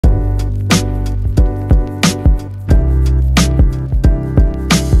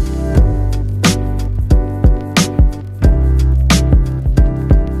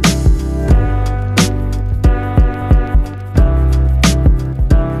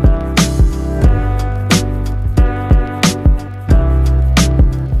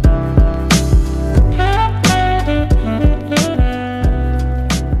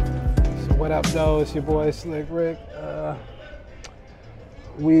it's your boy Slick Rick.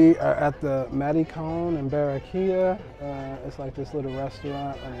 We are at the Malecon in Barranquilla. It's like this little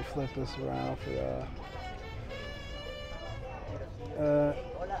restaurant. Let me flip this around for y'all.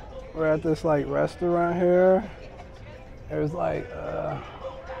 We're at this like restaurant here. There's like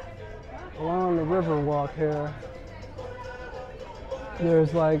along the river walk here.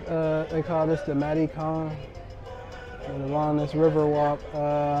 There's like they call this the Malecon. And along this river walk,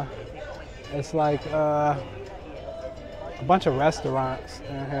 it's like a bunch of restaurants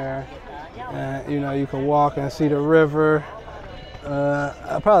in here. And you know, you can walk and see the river.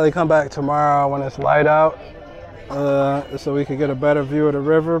 I'll probably come back tomorrow when it's light out, so we can get a better view of the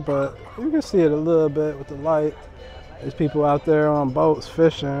river, but you can see it a little bit with the light. There's people out there on boats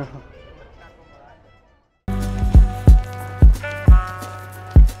fishing.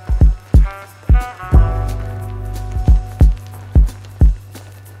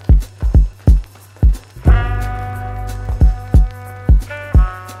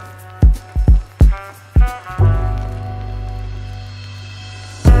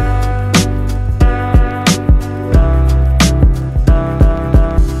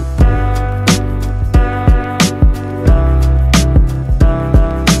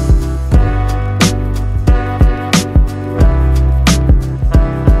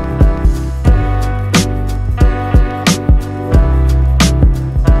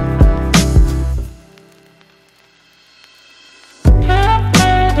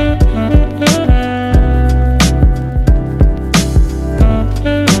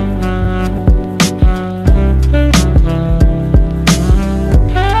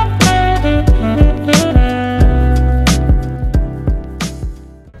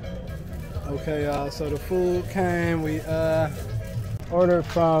 Okay, y'all, so the food came. We ordered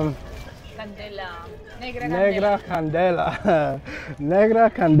from Candela. Negra Candela. Negra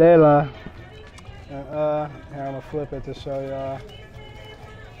Candela. Here, I'm gonna flip it to show y'all.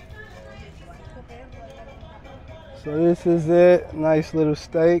 So this is it. Nice little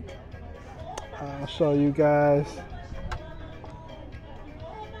steak. I'll show you guys.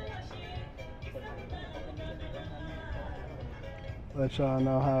 Let y'all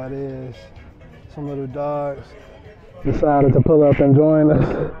know how it is. Some little dogs decided to pull up and join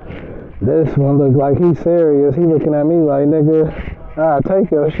us. This one looked like he's serious. He looking at me like, nigga, I'll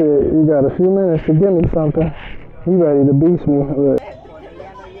take your shit. You got a few minutes to give me something. He ready to beast me. Look.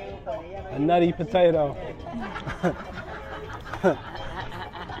 A nutty potato.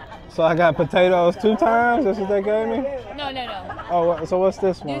 So I got potatoes 2 times? That's what they gave me? No. Oh, so what's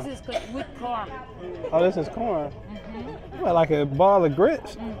this one? This is with corn. Oh, this is corn. Well, like a ball of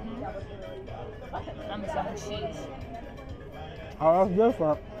grits. And some cheese. Oh, that's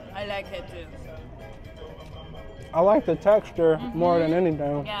different. I like it too. I like the texture more than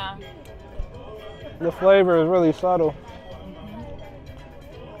anything. Yeah. The flavor is really subtle.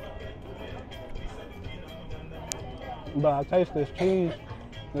 But I taste this cheese.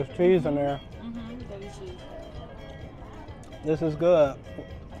 There's cheese in there. Delicious. This is good.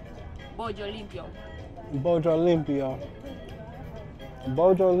 Pollo limpio. Pollo limpio.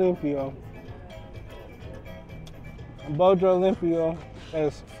 Pollo limpio. Pollo limpio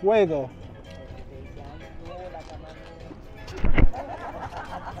es fuego.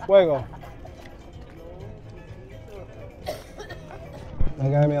 Fuego. They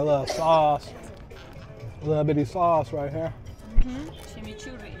gave me a little sauce. A little bitty sauce right here.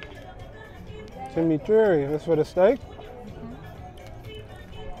 Chimichurri. Chimichurri. This for the steak?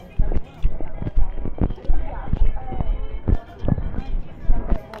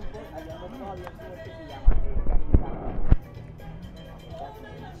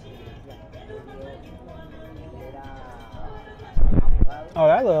 Oh,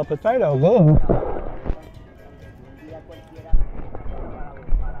 that little potato good.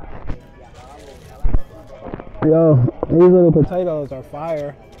 Yo, these little potatoes are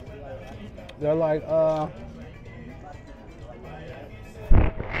fire. They're like,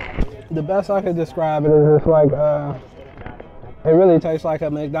 the best I could describe it is it's like, it really tastes like a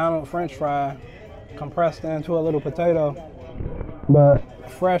McDonald's French fry compressed into a little potato, but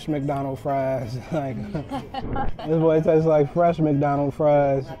fresh McDonald's fries. Like, this boy tastes like fresh McDonald's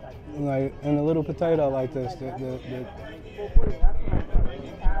fries, like in a little potato like this.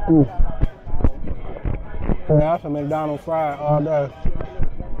 That's a McDonald's fry all day.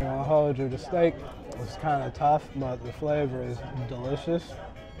 I'll hold you. The steak was kind of tough, but the flavor is delicious.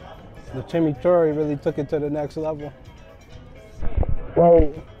 The chimichurri really took it to the next level.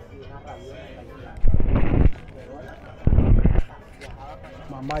 Whoa.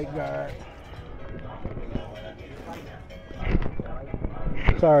 My mic guard.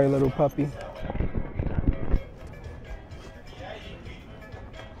 Sorry, little puppy.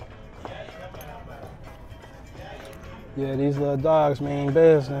 Yeah, these little dogs mean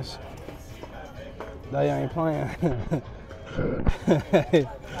business. They ain't playing.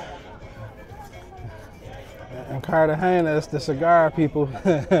 In Cartagena, it's the cigar people.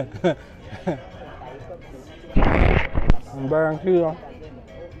 In Barranquilla,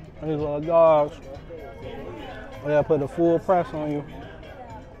 these little dogs, they'll put a full press on you.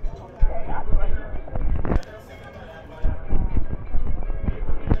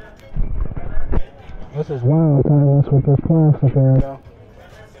 This is wild times with this plastic here, though.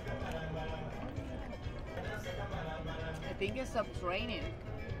 I think it stopped raining.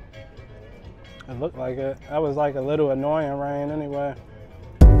 It looked like it. That was like a little annoying rain anyway.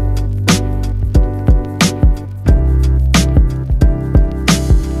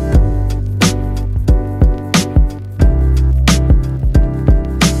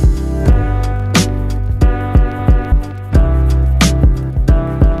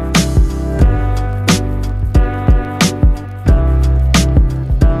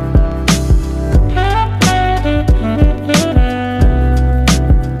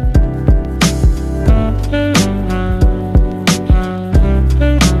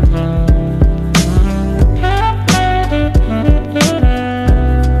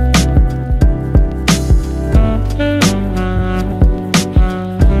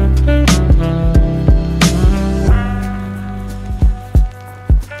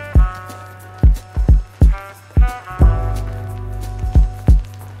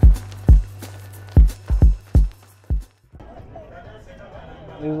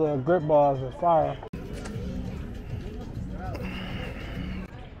 These little grip balls is fire.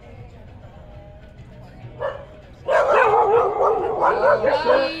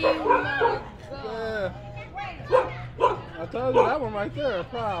 Yeah. I told you that one right there, a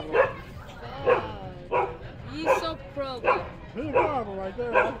problem. God. He's so problem. Here's a problem right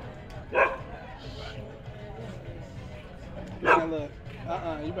there, man. Now look,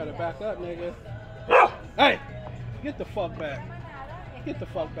 you better back up, nigga. Hey, get the fuck back. Get the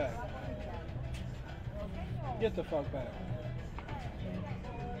fuck back. Get the fuck back.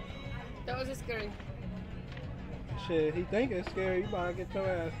 That was scary. Shit, he think it's scary. You about to get your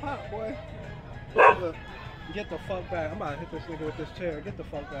ass popped, boy. Look, get the fuck back. I'm about to hit this nigga with this chair. Get the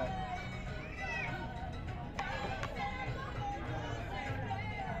fuck back.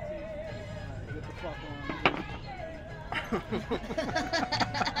 Get the fuck on.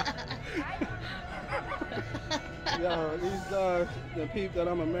 Yo, these dogs, the peep that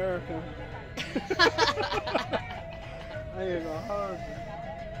I'm American. I ain't gonna hold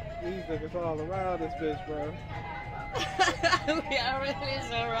you. These niggas all around this bitch, bro. We are really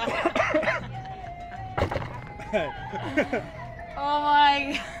so right. Oh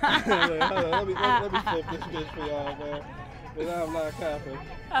my god. Wait, hold on, let me flip this bitch for y'all, man. Cause I'm not capping.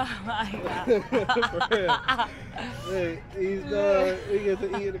 Oh my god. For real. Hey, these dogs, we get to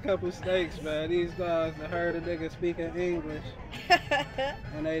eat a couple steaks, man. These dogs, I heard a nigga speaking English.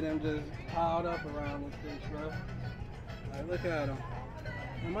 And they them just piled up around this bitch, bro. Like, look at them.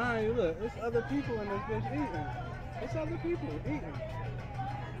 And mind you, look, it's other people in this bitch eating. It's other people eating.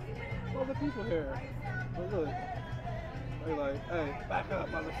 There's other people here. But look, they like, hey, back up,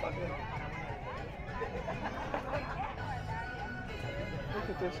 motherfucker. Look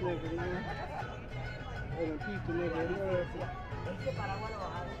at this nigga, man. They done peeped the nigga in there.